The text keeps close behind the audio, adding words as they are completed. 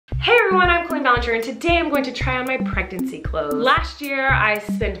Hey everyone, I'm Colleen Ballinger, and today I'm going to try on my pregnancy clothes. Last year, I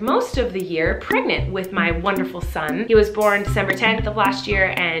spent most of the year pregnant with my wonderful son. He was born December 10th of last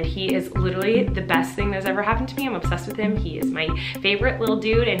year, and he is literally the best thing that's ever happened to me. I'm obsessed with him. He is my favorite little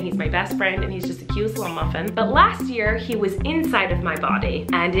dude, and he's my best friend, and he's just the cutest little muffin. But last year, he was inside of my body,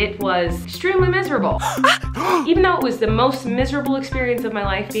 and it was extremely miserable. Even though it was the most miserable experience of my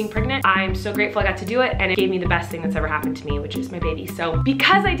life being pregnant, I'm so grateful I got to do it, and it gave me the best thing that's ever happened to me, which is my baby. So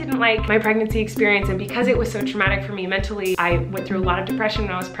because I didn't like my pregnancy experience and because it was so traumatic for me mentally, I went through a lot of depression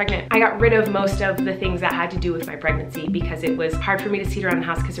when I was pregnant. I got rid of most of the things that had to do with my pregnancy because it was hard for me to see it around the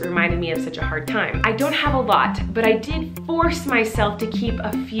house because it reminded me of such a hard time. I don't have a lot, but I did force myself to keep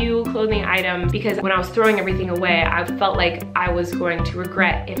a few clothing items because when I was throwing everything away, I felt like I was going to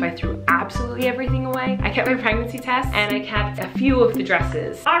regret if I threw absolutely everything away. I kept my pregnancy test and I kept a few of the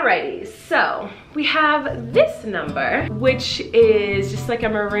dresses. Alrighty, so we have this number, which is just like a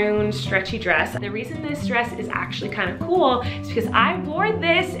maroon stretchy dress. The reason this dress is actually kind of cool is because I wore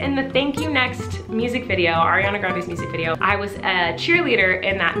this in the Thank You Next music video, Ariana Grande's music video. I was a cheerleader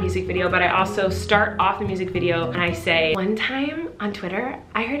in that music video, but I also start off the music video and I say, one time on Twitter,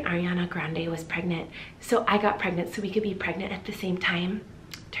 I heard Ariana Grande was pregnant, so I got pregnant so we could be pregnant at the same time.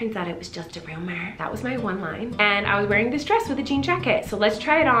 Turns out it was just a rumor. That was my one line. And I was wearing this dress with a jean jacket. So let's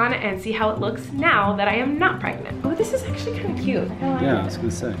try it on and see how it looks now that I am not pregnant. Oh, this is actually kind of cute. Yeah, I was gonna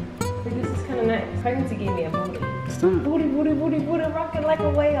say. This is kind of nice. Pregnancy gave me a booty. Stop. Booty, booty, booty, booty, rocking like a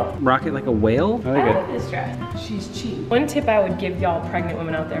whale. Rock it like a whale? I like I like this dress. She's cheap. One tip I would give y'all pregnant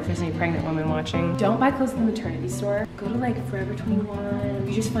women out there, if there's any pregnant women watching, don't buy clothes in the maternity store. Go to like Forever 21.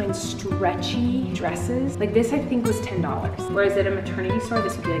 You just find stretchy dresses. Like this I think was $10. Whereas at a maternity store,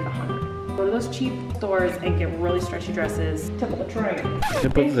 this would be like $100. Go to those cheap stores and get really stretchy dresses. Tip of the trade.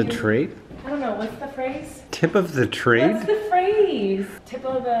 Tip of the trade? I don't know, what's the phrase? Tip of the trade? What's the phrase? Tip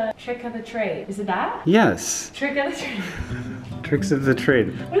of the trick of the trade. Is it that? Yes. Trick of the trade. Tricks of the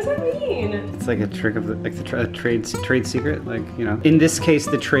trade. What does that mean? It's like a trick of the, like the trade secret, like, you know. In this case,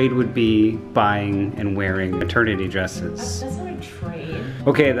 the trade would be buying and wearing maternity dresses. That's not a trade.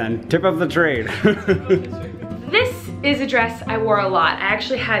 Okay then, tip of the trade. This is a dress I wore a lot. I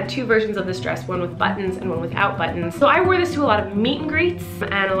actually had two versions of this dress, one with buttons and one without buttons. So I wore this to a lot of meet and greets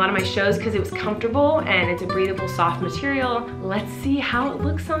and a lot of my shows because it was comfortable and it's a breathable, soft material. Let's see how it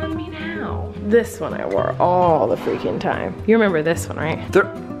looks on me now. This one I wore all the freaking time. You remember this one, right?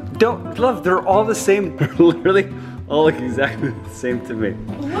 They're all the same. They're literally all look exactly the same to me.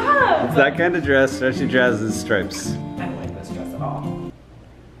 Love! It's that kind of dress, stretchy dresses, stripes. I don't like this dress at all.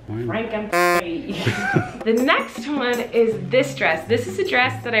 Frank and The next one is this dress. This is a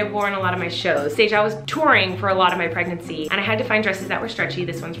dress that I wore in a lot of my shows. Stage, I was touring for a lot of my pregnancy and I had to find dresses that were stretchy.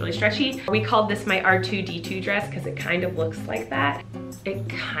 This one's really stretchy. We called this my R2-D2 dress because it kind of looks like that. It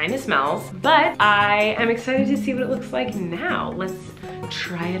kind of smells, but I am excited to see what it looks like now. Let's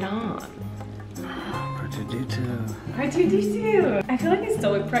try it on. R2-D2. R2-D2. I feel like I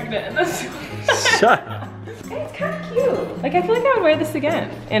still look pregnant. Shut up. It's kind of cute. Like, I feel like I would wear this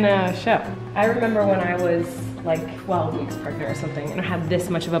again in a show. I remember when I was like 12 weeks pregnant or something and I had this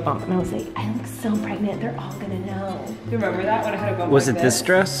much of a bump and I was like, I look so pregnant, they're all gonna know. You remember that when I had a bump? Was like it this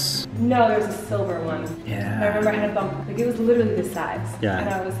dress? No, there was a silver one. Yeah. I remember I had a bump, like it was literally this size. Yeah. And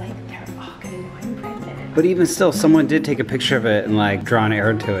I was like, they're all gonna know I'm pregnant. But even still, someone did take a picture of it and like draw an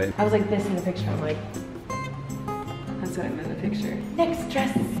arrow to it. I was like this in the picture, I'm like, that's what I'm in the picture. Next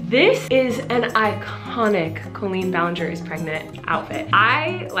dress. This is an iconic Colleen Ballinger is pregnant outfit.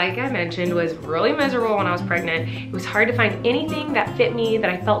 I, like I mentioned, was really miserable when I was pregnant. It was hard to find anything that fit me, that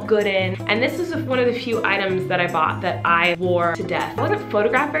I felt good in. And this is one of the few items that I bought that I wore to death. I wasn't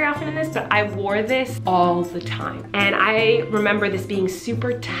photographed very often in this, but I wore this all the time. And I remember this being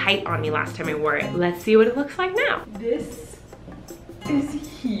super tight on me last time I wore it. Let's see what it looks like now. This is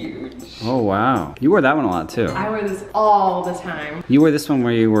huge. Oh wow. You wore that one a lot too. I wear this all the time. You wore this one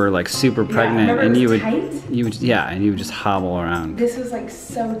where you were like super pregnant and you would tight? and you would just hobble around. This was like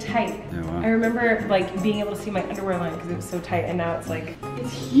so tight. Oh, wow. I remember like being able to see my underwear line because it was so tight and now it's like,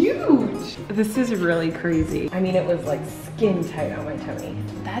 it's huge. This is really crazy. I mean, it was like skin tight on my tummy.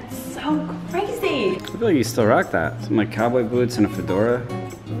 That's so crazy. I feel like you still rock that. Some like cowboy boots and a fedora.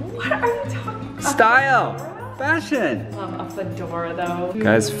 What are you talking about? Style! Fashion! I love a fedora though.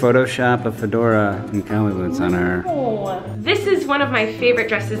 Guys, Photoshop a fedora and cowboy boots on her. Oh. This is one of my favorite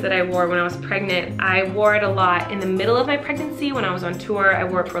dresses that I wore when I was pregnant. I wore it a lot in the middle of my pregnancy when I was on tour. I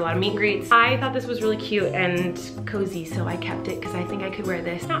wore it for a lot of meet and greets. I thought this was really cute and cozy, so I kept it because I think I could wear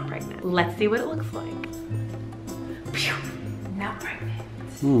this not pregnant. Let's see what it looks like. Not pregnant.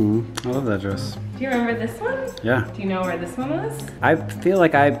 I love that dress. Do you remember this one? Yeah. Do you know where this one was? I feel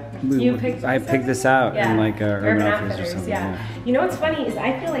like I picked this out Yeah. in like Urban Outfitters or something. Yeah. You know what's funny is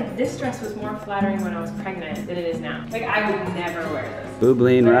I feel like this dress was more flattering when I was pregnant than it is now. Like I would never wear this.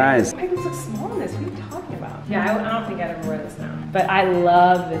 Boobline rise. My boobs look small in this. What are you talking about? Yeah, I don't think I'd ever wear this now. But I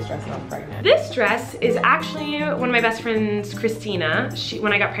love this dress when I was pregnant. This dress is actually one of my best friends, Christina.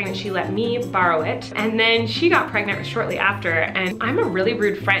 When I got pregnant, she let me borrow it. And then she got pregnant shortly after. And I'm a really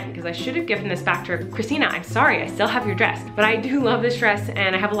rude friend because I should have given this back to her. Christina, I'm sorry, I still have your dress. But I do love this dress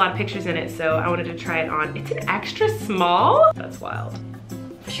and I have a lot of pictures in it, so I wanted to try it on. It's an extra small. That's wild.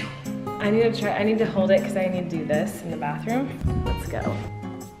 Phew. I need to hold it because I need to do this in the bathroom. Let's go.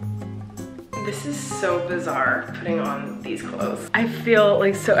 This is so bizarre putting on these clothes. I feel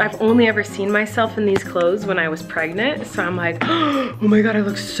like I've only ever seen myself in these clothes when I was pregnant. So I'm like, oh my God, I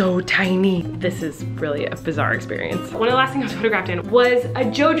look so tiny. This is really a bizarre experience. One of the last things I was photographed in was a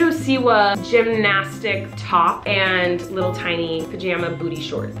JoJo Siwa gymnastic top and little tiny pajama booty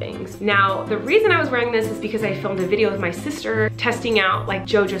short things. Now, the reason I was wearing this is because I filmed a video with my sister testing out like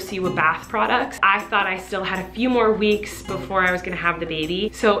JoJo Siwa bath products. I thought I still had a few more weeks before I was gonna have the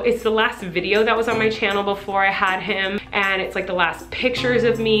baby. So it's the last video that was on my channel before I had him, and it's like the last pictures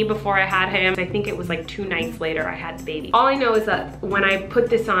of me before I had him. I think it was like 2 nights later I had the baby. All I know is that when I put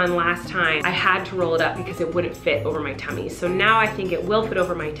this on last time, I had to roll it up because it wouldn't fit over my tummy. So now I think it will fit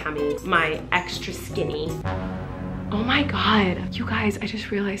over my tummy, my extra skinny. Oh my God, you guys, I just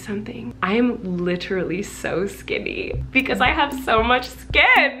realized something. I am literally so skinny because I have so much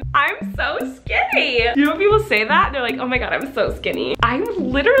skin. I'm so skinny. You know when people say that? They're like, oh my God, I'm so skinny. I'm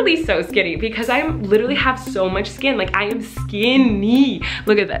literally so skinny because I literally have so much skin. Like I am skinny.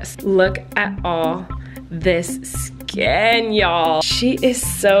 Look at this. Look at all this skin, y'all. She is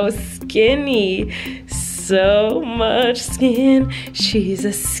so skinny. So much skin. She's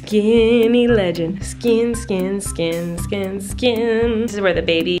a skinny legend. Skin, skin, skin, skin, skin. This is where the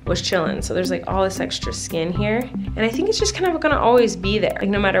baby was chilling. So there's like all this extra skin here. And I think it's just kind of gonna always be there. Like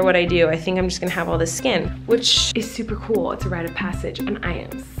no matter what I do, I think I'm just gonna have all this skin, which is super cool. It's a rite of passage and I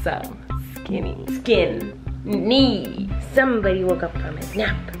am so skinny. Skinny. Somebody woke up from his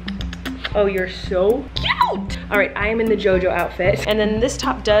nap. Oh, you're so cute. All right, I am in the JoJo outfit. And then this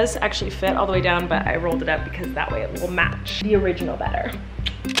top does actually fit all the way down, but I rolled it up because that way it will match the original better.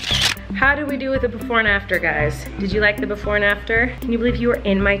 How did we do with the before and after, guys? Did you like the before and after? Can you believe you were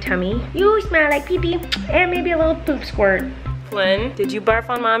in my tummy? You smell like pee-pee and maybe a little poop squirt. Flynn, did you barf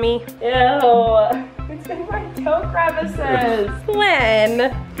on mommy? Ew, it's in my toe crevices.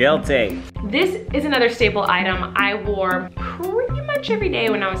 Flynn. Guilty. This is another staple item I wore pretty much every day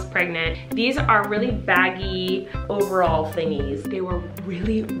when I was pregnant. These are really baggy overall thingies. They were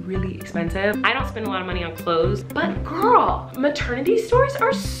really, really expensive. I don't spend a lot of money on clothes, but girl, maternity stores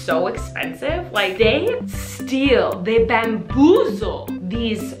are so expensive. Like they steal, they bamboozle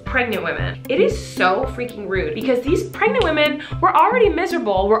these pregnant women. It is so freaking rude because these pregnant women were already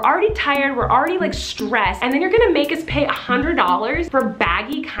miserable, we're already tired, we're already like stressed, and then you're gonna make us pay $100 for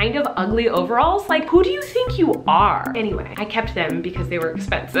baggy, kind of ugly overalls? Like, who do you think you are? Anyway, I kept them because they were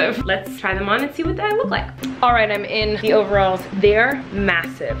expensive. Let's try them on and see what they look like. All right, I'm in the overalls. They're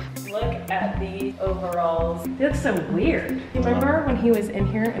massive. Look at the overalls. They look so weird. You remember when he was in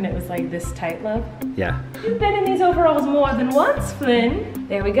here and it was like this tight look? Yeah. You've been in these overalls more than once, Flynn.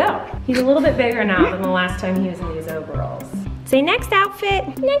 There we go. He's a little bit bigger now than the last time he was in these overalls. Say next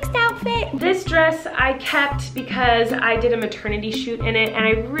outfit, next outfit. This dress I kept because I did a maternity shoot in it and I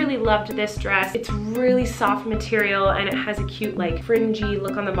really loved this dress. It's really soft material and it has a cute like fringy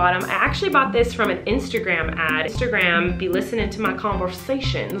look on the bottom. I actually bought this from an Instagram ad. Instagram be listening to my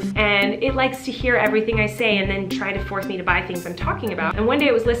conversations and it likes to hear everything I say and then try to force me to buy things I'm talking about. And one day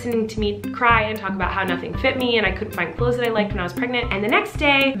it was listening to me cry and talk about how nothing fit me and I couldn't find clothes that I liked when I was pregnant. And the next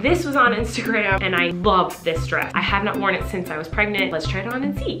day, this was on Instagram and I loved this dress. I have not worn it since I was pregnant. Let's try it on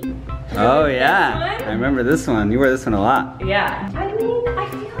and see. Oh yeah, I remember this one. You wear this one a lot. Yeah. I mean, I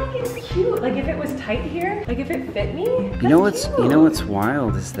feel like it's cute. Like if it was tight here, like if it fit me. You know what's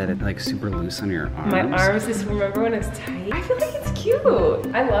wild is that it's like super loose on your arms. My arms just remember when it's tight. I feel like it's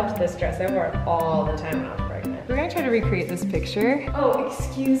cute. I loved this dress. I wore it all the time when I was pregnant. We're gonna try to recreate this picture. Oh,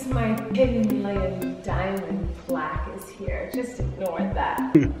 excuse my hidden like diamond plaque is here. Just ignore that.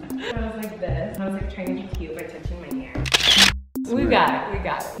 I was like this. I was like trying to be cute by touching my hair. We got it, we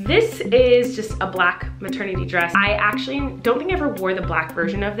got it. This is just a black maternity dress. I actually don't think I ever wore the black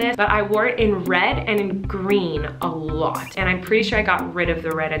version of this, but I wore it in red and in green a lot. And I'm pretty sure I got rid of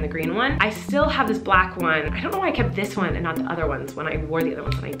the red and the green one. I still have this black one. I don't know why I kept this one and not the other ones when I wore the other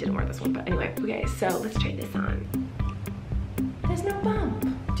ones and I didn't wear this one. But anyway, okay, so let's try this on. There's no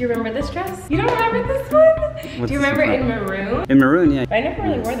bump. Do you remember this dress? You don't remember this one? What's Do you remember it in maroon? In maroon, yeah. But I never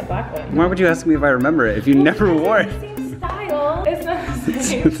really wore the black one. Why would you ask me if I remember it if you never wore it? It's the same style. It's not the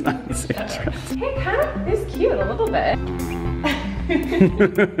same. It's not the same dress. Hey, kind of is cute a little bit.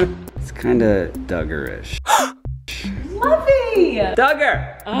 It's kind of Duggar-ish. Fluffy!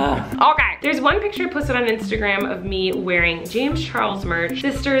 Duggar! Okay, there's one picture posted on Instagram of me wearing James Charles merch,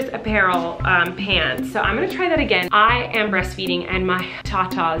 Sisters Apparel pants. So I'm gonna try that again. I am breastfeeding and my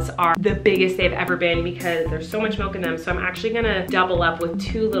tatas are the biggest they've ever been because there's so much milk in them. So I'm actually gonna double up with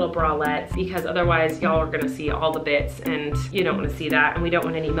 2 little bralettes because otherwise y'all are gonna see all the bits and you don't wanna see that and we don't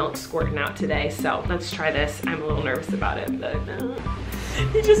want any milk squirting out today. So let's try this. I'm a little nervous about it, but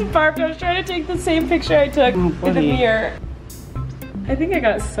he just barfed. I was trying to take the same picture I took in the mirror. I think I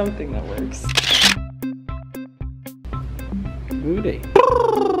got something that works. Booty.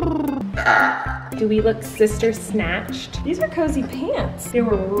 Do we look sister snatched? These are cozy pants. They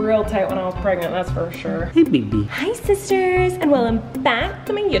were real tight when I was pregnant, that's for sure. Hey, baby. Hi sisters, and welcome back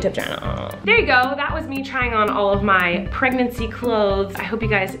to my YouTube channel. There you go, that was me trying on all of my pregnancy clothes. I hope you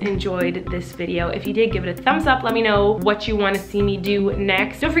guys enjoyed this video. If you did, give it a thumbs up. Let me know what you want to see me do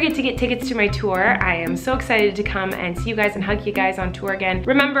next. Don't forget to get tickets to my tour. I am so excited to come and see you guys and hug you guys on tour again.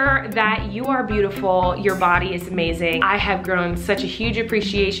 Remember that you are beautiful, your body is amazing. I have grown such a huge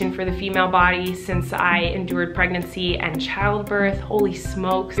appreciation for the female body since I endured pregnancy and childbirth. Holy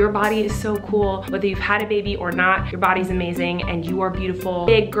smokes, your body is so cool. Whether you've had a baby or not, your body's amazing and you are beautiful.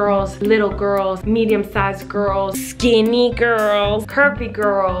 Big girls, little girls, medium-sized girls, skinny girls, curvy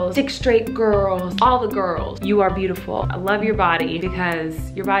girls, stick straight girls, all the girls. You are beautiful. I love your body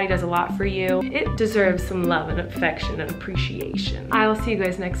because your body does a lot for you. It deserves some love and affection and appreciation. I will see you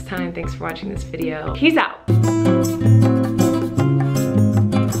guys next time. Thanks for watching this video. Peace out.